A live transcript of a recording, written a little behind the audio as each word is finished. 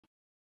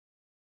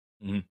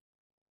Mhm.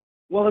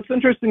 Well, it's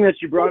interesting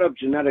that you brought up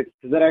genetics,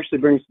 because that actually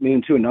brings me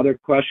into another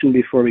question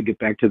before we get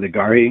back to the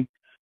garhi.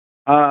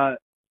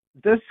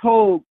 This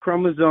whole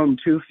chromosome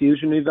 2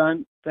 fusion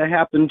event that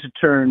happened to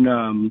turn,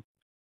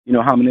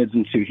 hominids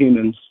into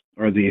humans,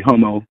 or the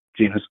Homo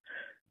genus,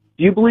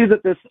 do you believe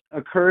that this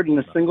occurred in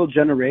a single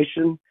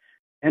generation?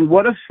 And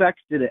what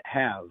effect did it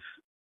have?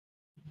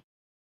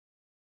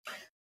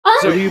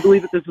 So do you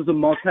believe that this was a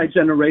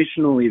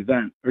multi-generational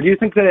event? Or do you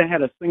think that it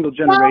had a single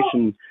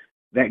generation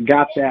that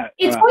got that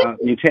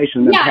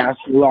mutation that passed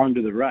along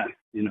to the rest,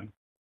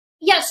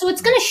 Yeah, so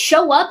it's going to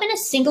show up in a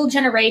single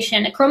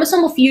generation.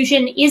 Chromosomal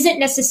fusion isn't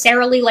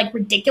necessarily like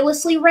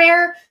ridiculously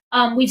rare.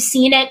 We've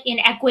seen it in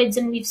equids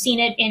and we've seen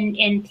it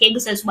in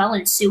pigs as well,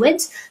 in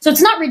suids. So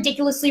it's not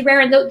ridiculously rare.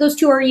 And those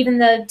two are even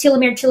the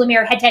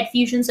telomere-telomere head-to-head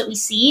fusions that we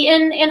see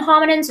in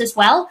hominins as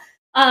well.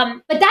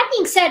 But that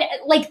being said,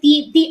 like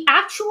the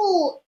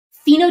actual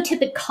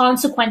phenotypic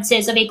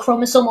consequences of a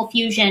chromosomal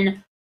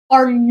fusion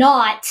are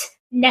not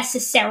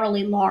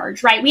necessarily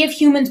large, right? We have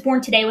humans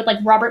born today with like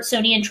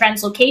Robertsonian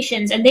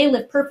translocations, and they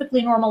live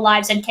perfectly normal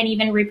lives and can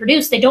even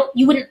reproduce.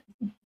 You wouldn't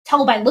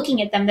tell by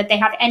looking at them that they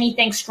have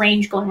anything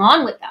strange going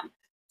on with them.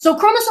 So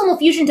chromosomal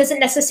fusion doesn't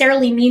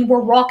necessarily mean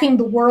we're rocking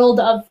the world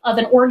of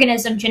an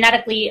organism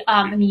genetically,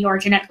 you are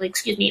genetically,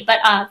 excuse me, but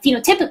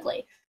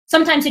phenotypically.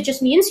 Sometimes it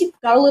just means you've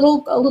got a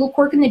little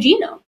quirk in the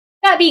genome.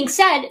 That being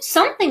said,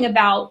 something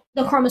about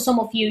the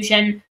chromosomal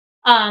fusion,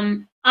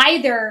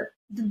 either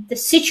the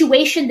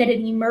situation that it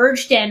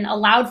emerged in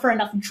allowed for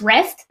enough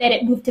drift that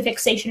it moved to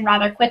fixation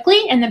rather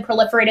quickly and then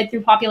proliferated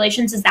through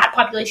populations as that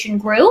population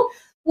grew,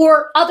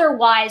 or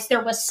otherwise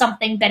there was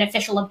something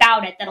beneficial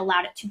about it that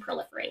allowed it to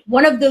proliferate.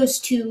 One of those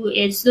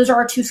those are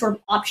our two sort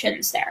of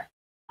options there.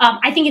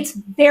 I think it's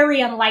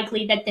very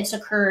unlikely that this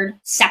occurred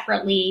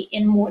separately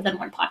in more than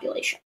one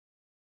population.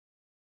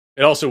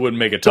 It also wouldn't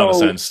make a ton of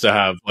sense to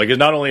have, like,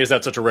 not only is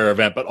that such a rare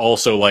event, but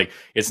also, like,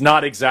 it's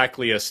not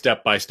exactly a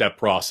step-by-step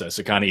process.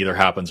 It kind of either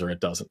happens or it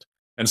doesn't.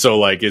 And so,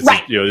 like, it's,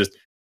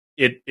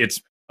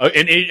 it's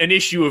an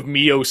issue of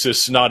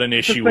meiosis, not an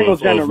issue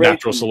of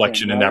natural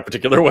selection in that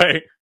particular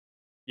way.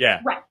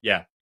 Yeah. Right.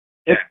 Yeah.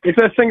 It's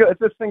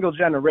a single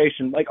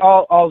generation. Like,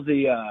 all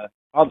the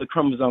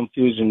chromosome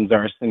fusions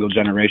are a single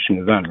generation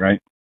event, right?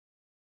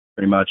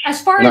 Pretty much. As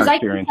far as I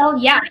can tell,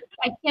 yeah.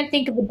 I can't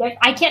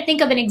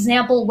think of an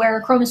example where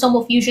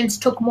chromosomal fusions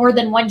took more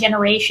than one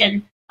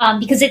generation,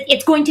 because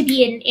it's going to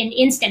be an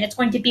instant. It's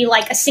going to be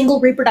like a single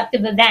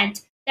reproductive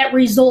event that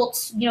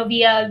results,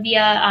 via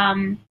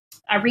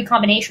a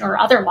recombination or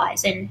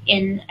otherwise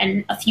in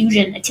a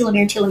fusion, a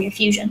telomere-telomere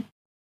fusion.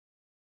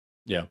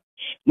 Yeah.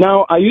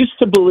 Now, I used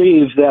to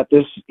believe that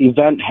this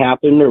event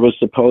happened, or was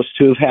supposed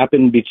to have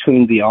happened,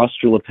 between the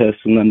Australopithecus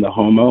and then the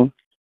Homo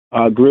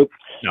group.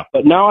 No.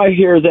 But now I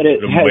hear that it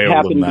has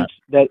happened.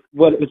 That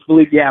what it's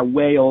believed,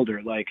 way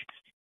older, like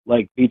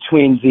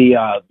between the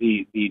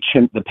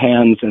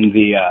pans and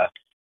the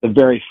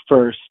very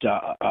first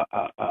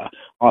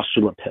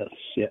Australopithecus,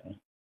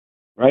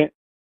 right?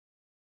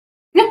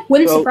 Yeah,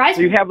 wouldn't surprise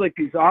me. So you have like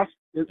these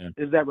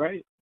is that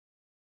right?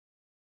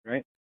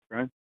 Right,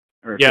 right?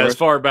 Yeah, as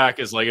far back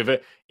as like if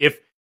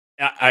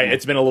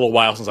it's been a little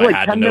while since I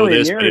had to know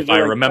this, but if I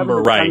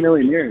remember right, 10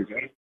 million years,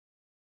 right?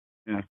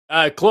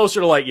 Yeah. Closer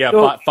to like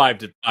 5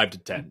 to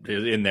 10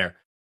 in there,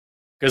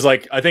 because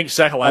like I think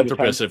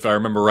Sahelanthropus, if I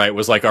remember right,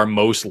 was like our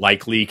most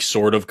likely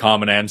sort of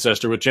common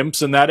ancestor with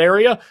chimps in that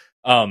area.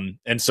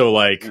 And so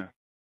like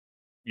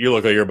you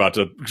look like you're about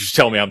to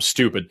tell me I'm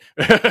stupid,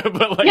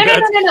 but like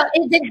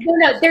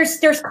no. There's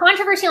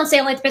controversy on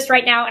Sahelanthropus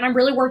right now, and I'm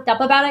really worked up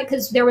about it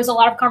because there was a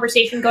lot of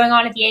conversation going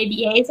on at the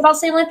ABAs about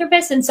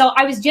Sahelanthropus, and so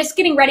I was just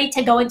getting ready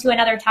to go into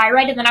another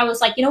tirade, and then I was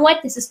like, you know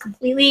what, this is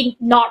completely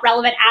not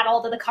relevant at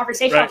all to the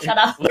conversation. Right. I'll shut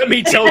up. Let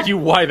me tell you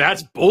why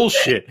that's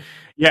bullshit.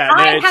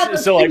 Yeah, hey,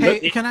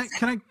 can I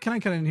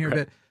cut in here a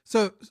bit?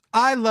 So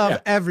I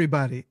love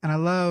everybody, and I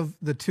love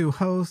the two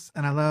hosts,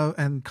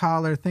 and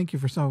caller. Thank you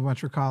so much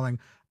for calling.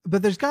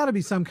 But there's got to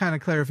be some kind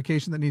of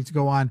clarification that needs to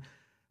go on.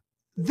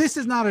 This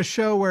is not a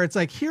show where it's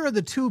like, here are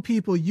the two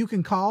people you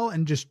can call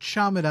and just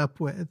chum it up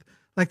with.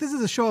 Like, this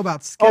is a show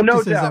about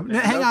skepticism. No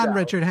doubt. Hang on,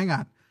 Richard, hang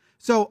on.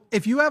 So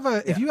if you have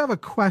a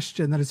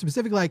question that is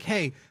specific, like,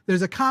 hey,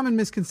 there's a common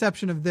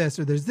misconception of this,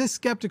 or there's this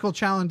skeptical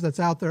challenge that's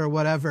out there, or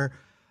whatever,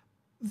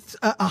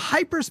 a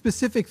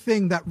hyper-specific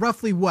thing that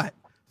roughly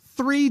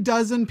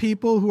 36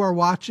 people who are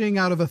watching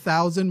out of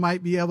 1,000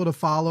 might be able to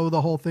follow the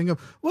whole thing of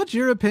what's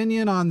your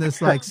opinion on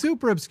this like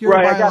super obscure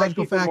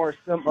biological fact.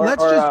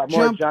 Let's just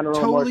jump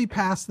totally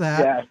past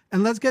that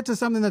and let's get to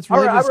something that's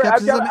related to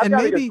skepticism. And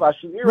maybe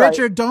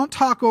Richard, don't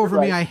talk over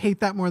me. I hate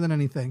that more than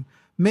anything.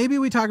 Maybe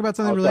we talk about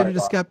something related to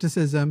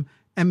skepticism,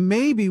 and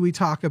maybe we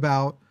talk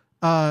about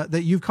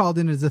that you've called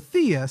in as a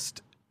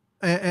theist,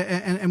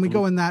 and we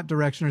go in that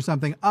direction or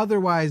something.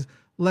 Otherwise,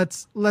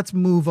 let's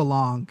move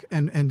along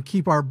and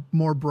keep our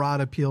more broad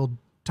appeal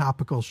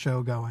topical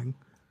show going.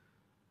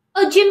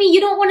 Oh, Jimmy, you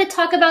don't want to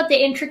talk about the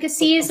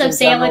intricacies of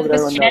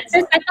Sahelanthropus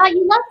genesis? I thought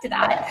you loved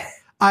that.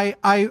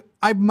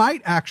 I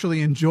might actually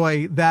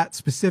enjoy that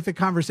specific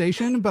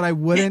conversation, but I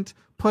wouldn't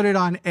put it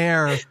on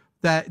air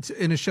that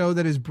in a show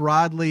that is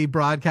broadly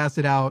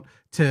broadcasted out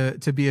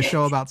to be a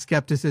show about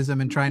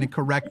skepticism and trying to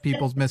correct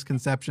people's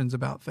misconceptions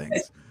about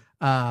things.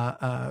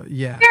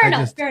 Yeah.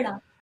 Fair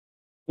enough.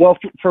 Well,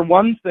 for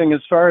one thing, as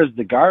far as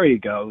the garhi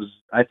goes,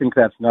 I think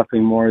that's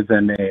nothing more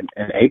than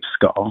an ape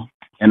skull.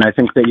 And I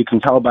think that you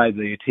can tell by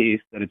the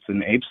teeth that it's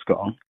an ape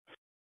skull.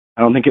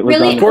 I don't think it was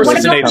really? on Of course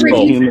it's an ape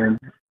skull.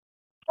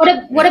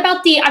 What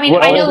about the, I mean,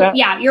 I know,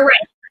 yeah, you're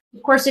right.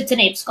 Of course it's an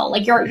ape skull.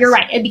 Like, you're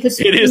right. Because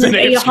it is an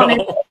ape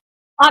skull.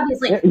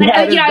 Obviously.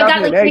 But, yeah, I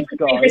got like 3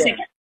 skull, for a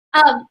second.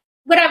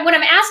 What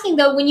I'm asking,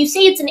 though, when you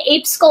say it's an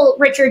ape skull,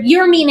 Richard,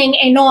 you're meaning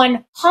a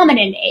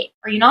non-hominin ape,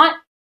 are you not?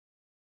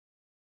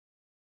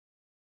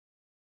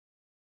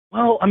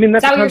 Well, I mean,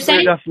 that's what you're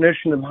the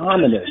definition of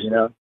hominid, you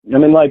know? I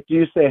mean, like, do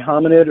you say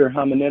hominid or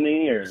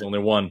hominini, or? There's only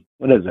one.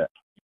 What is it?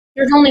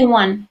 There's only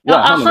one.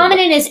 Yeah, a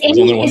hominin is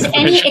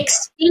any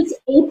extinct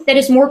ape that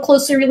is more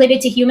closely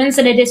related to humans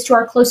than it is to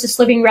our closest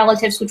living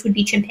relatives, which would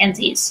be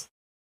chimpanzees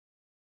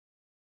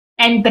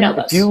and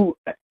bonobos.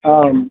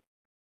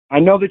 I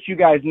know that you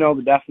guys know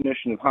the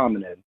definition of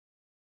hominid.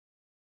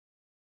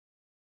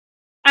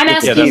 I'm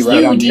asking you,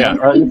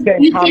 are you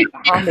saying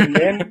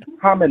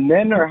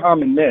hominin or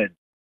hominid?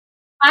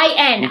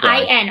 I-N.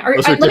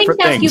 Let me just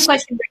ask you a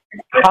question,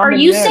 Richard. Are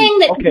you saying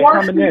that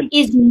dwarf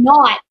is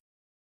not...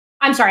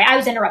 I'm sorry, I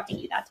was interrupting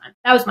you that time.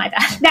 That was my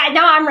bad.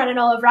 Now I'm running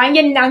all over. I'm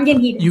getting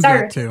heated. You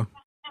sorry. get to.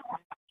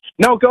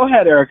 No, go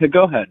ahead, Erica.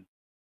 Go ahead.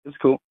 It's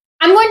cool.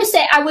 I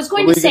was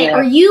going to say,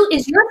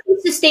 is your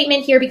thesis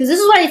statement here, because this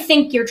is what I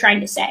think you're trying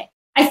to say.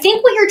 I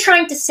think what you're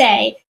trying to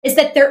say is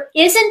that there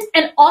isn't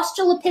an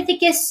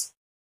Australopithecus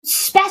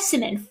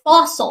specimen,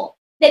 fossil,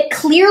 that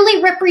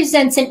clearly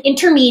represents an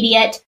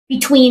intermediate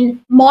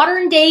between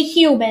modern-day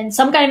humans,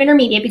 some kind of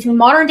intermediate between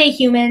modern-day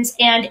humans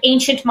and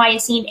ancient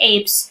Miocene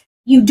apes.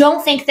 You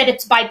don't think that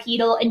it's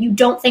bipedal, and you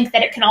don't think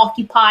that it can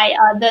occupy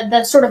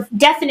the sort of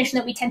definition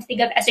that we tend to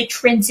think of as a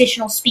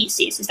transitional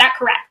species. Is that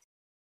correct?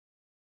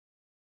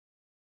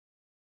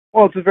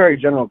 Well, it's a very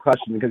general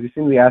question, because you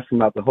seem to be asking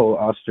about the whole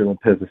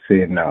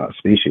Australopithecine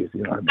species.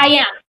 You know what I mean? I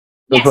am.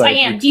 Yes, I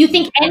am. Do you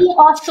think any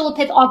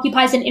Australopith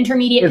occupies an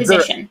intermediate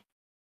position?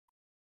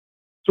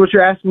 So what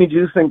you're asking me,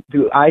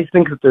 do I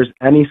think that there's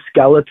any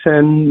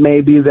skeleton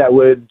maybe that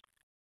would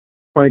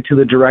point to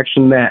the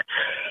direction that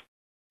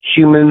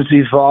humans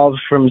evolved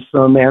from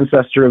some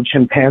ancestor of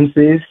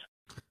chimpanzees?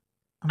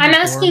 I'm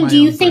asking,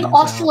 do you think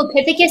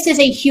Australopithecus is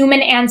a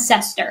human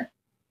ancestor?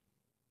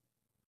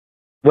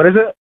 What is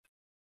it?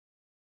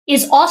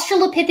 Is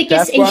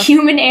Australopithecus a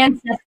human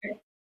ancestor?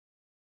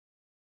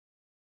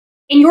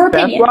 In your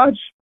opinion? Sasquatch?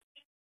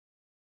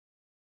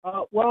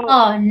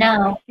 Oh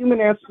no! Human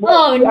ancestor.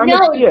 Oh no!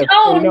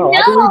 Oh no!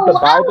 I believe the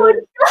Bible.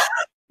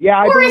 Yeah,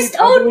 I believe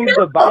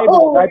the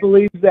Bible. I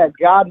believe that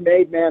God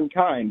made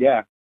mankind.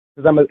 Yeah,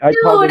 because I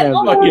called it as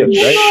fucking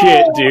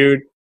shit,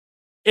 dude.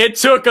 It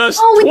took us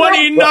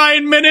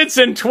 29 minutes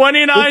and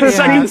 29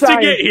 seconds to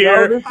get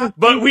here,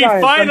 but we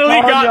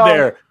finally got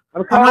there.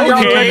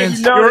 Okay,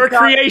 you're a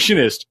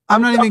creationist.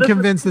 I'm not even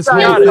convinced this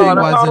whole thing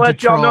wasn't a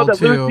troll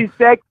too.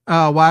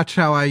 Watch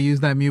how I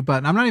use that mute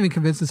button. I'm not even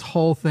convinced this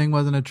whole thing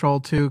wasn't a troll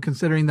too,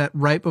 considering that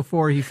right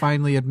before he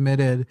finally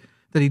admitted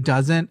that he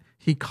doesn't,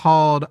 he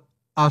called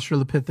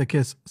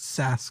Australopithecus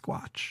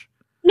Sasquatch.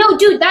 No,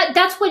 dude,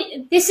 that's what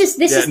this is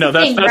the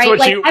thing, right?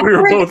 What we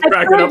were both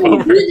cracking up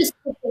over.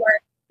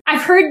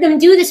 I've heard them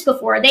do this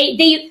before.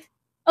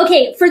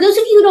 Okay, for those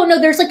of you who don't know,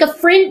 there's like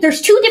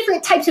there's two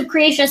different types of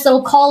creationists that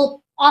will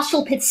call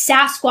Australopith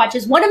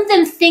Sasquatches. One of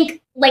them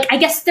think, like, I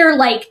guess they're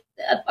like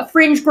a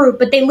fringe group,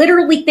 but they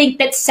literally think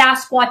that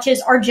Sasquatches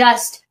are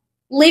just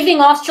living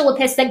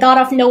Australopiths that got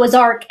off Noah's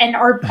Ark and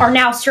are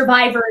now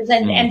survivors,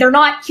 and they're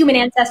not human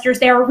ancestors.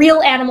 They are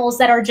real animals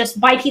that are just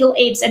bipedal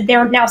apes, and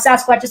they're now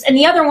Sasquatches. And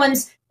the other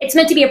ones, it's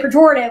meant to be a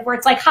pejorative, where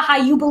it's like, haha,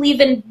 you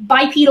believe in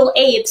bipedal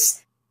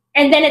apes.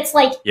 And then it's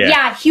like,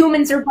 yeah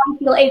humans are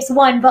bipedal apes,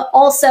 one, but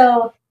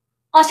also,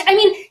 I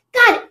mean,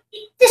 God,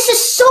 this is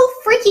so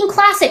freaking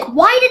classic.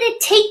 Why did it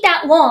take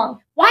that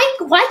long? Why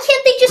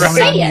can't they just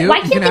say it? Why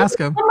can't they ask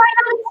him. Say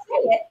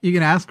it? You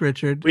can ask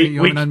Richard.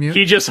 You want to unmute?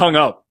 He just hung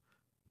up.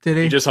 Did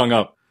he? He just hung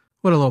up.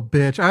 What a little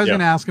bitch. I was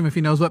going to ask him if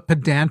he knows what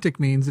pedantic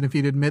means and if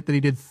he'd admit that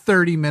he did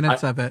 30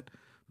 minutes of it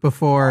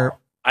before.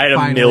 I had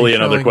a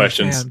million other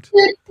questions.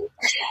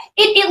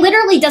 It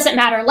literally doesn't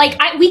matter. Like,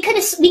 we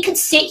could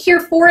sit here,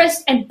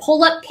 Forrest, and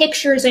pull up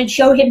pictures and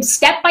show him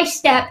step by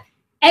step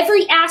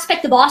every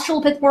aspect of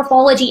Australopith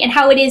morphology and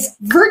how it is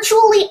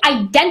virtually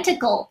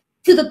identical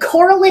to the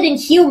correlate in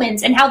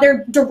humans and how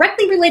they're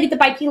directly related to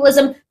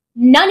bipedalism.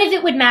 None of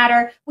it would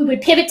matter. We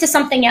would pivot to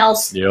something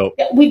else. Yep.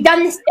 We've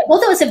done this.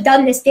 Both of us have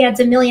done this dance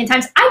a million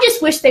times. I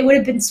just wish they would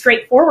have been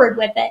straightforward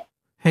with it.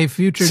 Hey,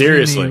 future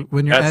Jimmy,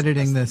 when you're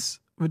editing this,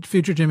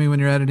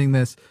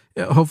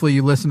 hopefully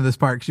you listen to this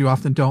part because you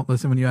often don't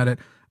listen when you edit.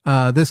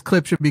 This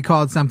clip should be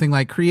called something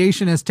like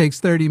 "Creationist takes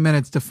 30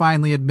 minutes to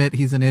finally admit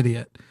he's an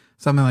idiot."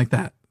 Something like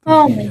that.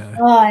 Oh my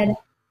God.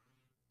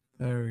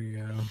 There we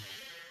go.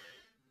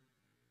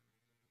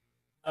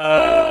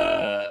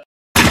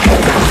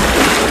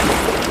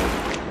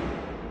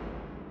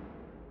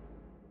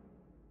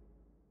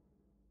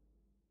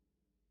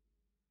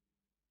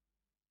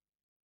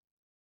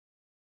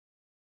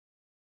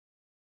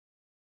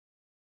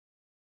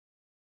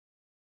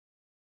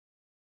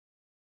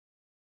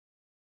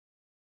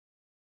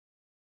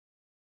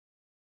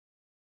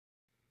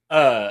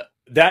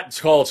 that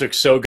call took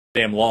so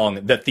goddamn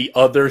long that the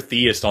other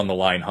theist on the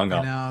line hung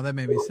up. No, that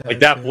made me sad. Like,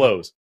 that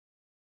blows.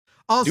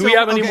 Also, do we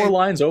have any more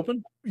lines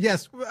open?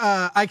 Yes,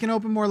 I can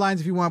open more lines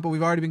if you want, but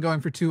we've already been going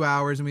for 2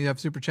 hours, and we have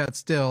super chats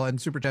still,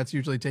 and super chats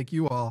usually take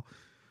you all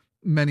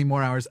many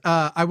more hours.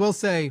 I will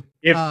say,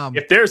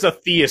 if there's a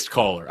theist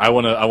caller, I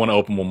want to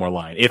open one more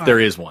line if there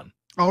is one.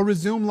 I'll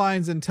resume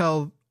lines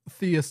until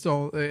the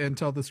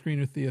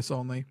screener theists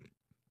only.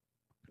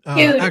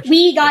 Dude,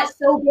 we got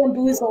so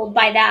bamboozled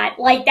by that.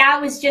 Like, that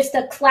was just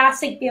a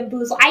classic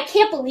bamboozle. I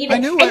can't believe it.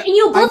 And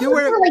you both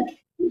were like,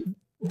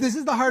 this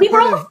is the hard we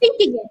part. We were all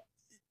thinking it.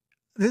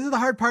 This is the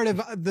hard part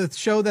of the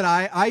show that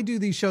I do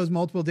these shows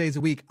multiple days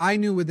a week. I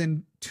knew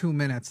within 2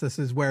 minutes this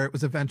is where it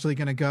was eventually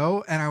going to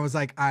go. And I was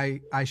like,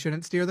 I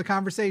shouldn't steer the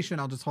conversation.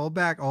 I'll just hold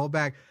back.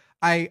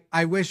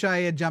 I wish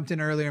I had jumped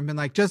in earlier and been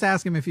like, just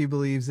ask him if he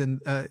believes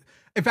in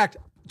fact,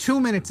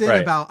 2 minutes in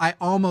I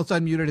almost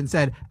unmuted and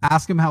said,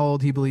 ask him how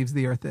old he believes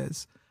the earth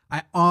is.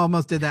 I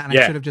almost did that, and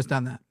I should have just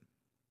done that.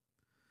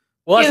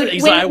 Well,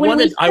 dude, I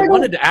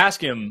wanted to ask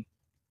him.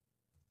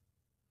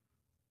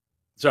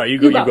 Sorry, you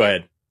go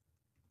ahead.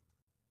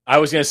 I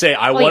was going to say,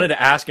 I wanted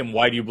to ask him,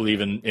 why do you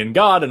believe in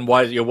God, and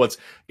why, because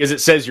it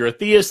says you're a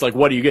theist, like,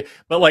 what do you get?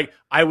 But like,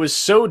 I was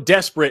so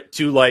desperate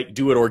to like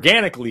do it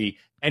organically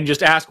and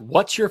just ask,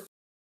 what's your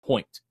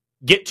point?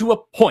 Get to a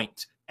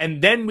point.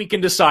 And then we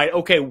can decide,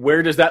 okay,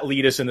 where does that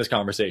lead us in this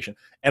conversation?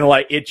 And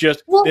like, it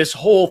just, this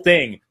whole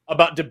thing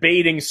about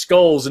debating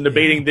skulls and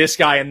debating this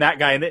guy and that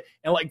guy and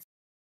like,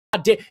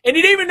 and he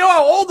didn't even know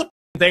how old the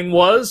thing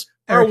was,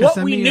 or what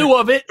we knew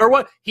of it, or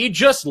what. He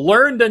just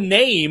learned a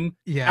name.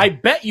 Yeah. I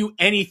bet you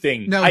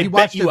anything. No, I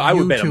bet you I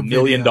would bet $1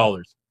 million.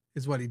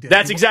 Is what he did.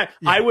 That's exact.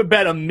 Yeah. I would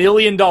bet $1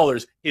 million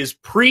his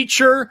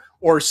preacher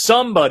or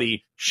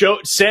somebody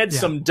said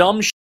some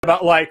dumb shit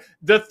about like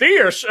the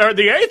theists or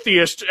the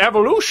atheist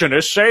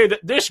evolutionists say that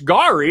this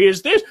garhi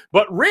is this,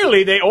 but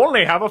really they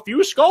only have a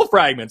few skull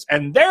fragments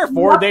and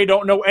therefore they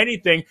don't know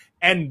anything.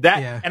 And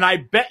and I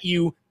bet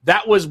you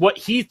that was what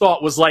he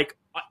thought was like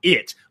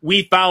it.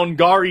 We found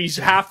Gari's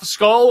half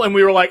skull and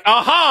we were like,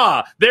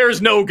 aha,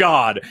 there's no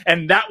God.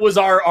 And that was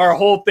our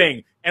whole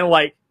thing. And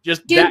like,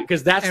 just that,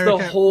 because that's Erica,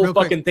 the whole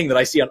fucking thing that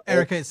I see on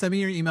Erica, send me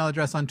your email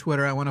address on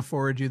Twitter. I want to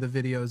forward you the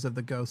videos of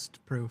the ghost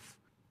proof.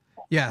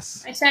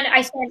 Yes. I sent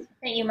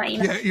you my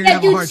email. Yeah, you're gonna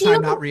have a hard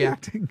time not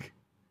reacting.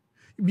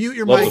 Mute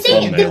your mic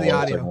and hear the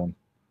audio.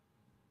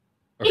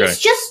 Okay.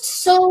 It's just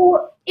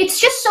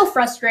so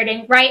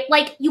frustrating, right?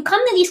 Like, you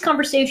come to these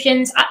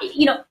conversations,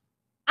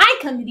 I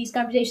come to these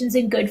conversations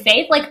in good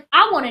faith. Like,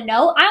 I want to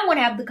know, I want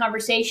to have the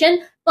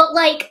conversation, but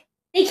like,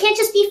 they can't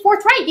just be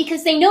forthright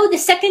because they know the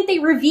second they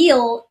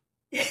reveal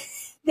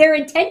their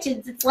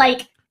intentions, it's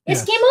like,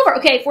 it's game over.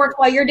 Okay, Forrest,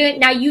 while you're doing,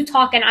 now you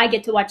talk and I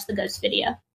get to watch the ghost video.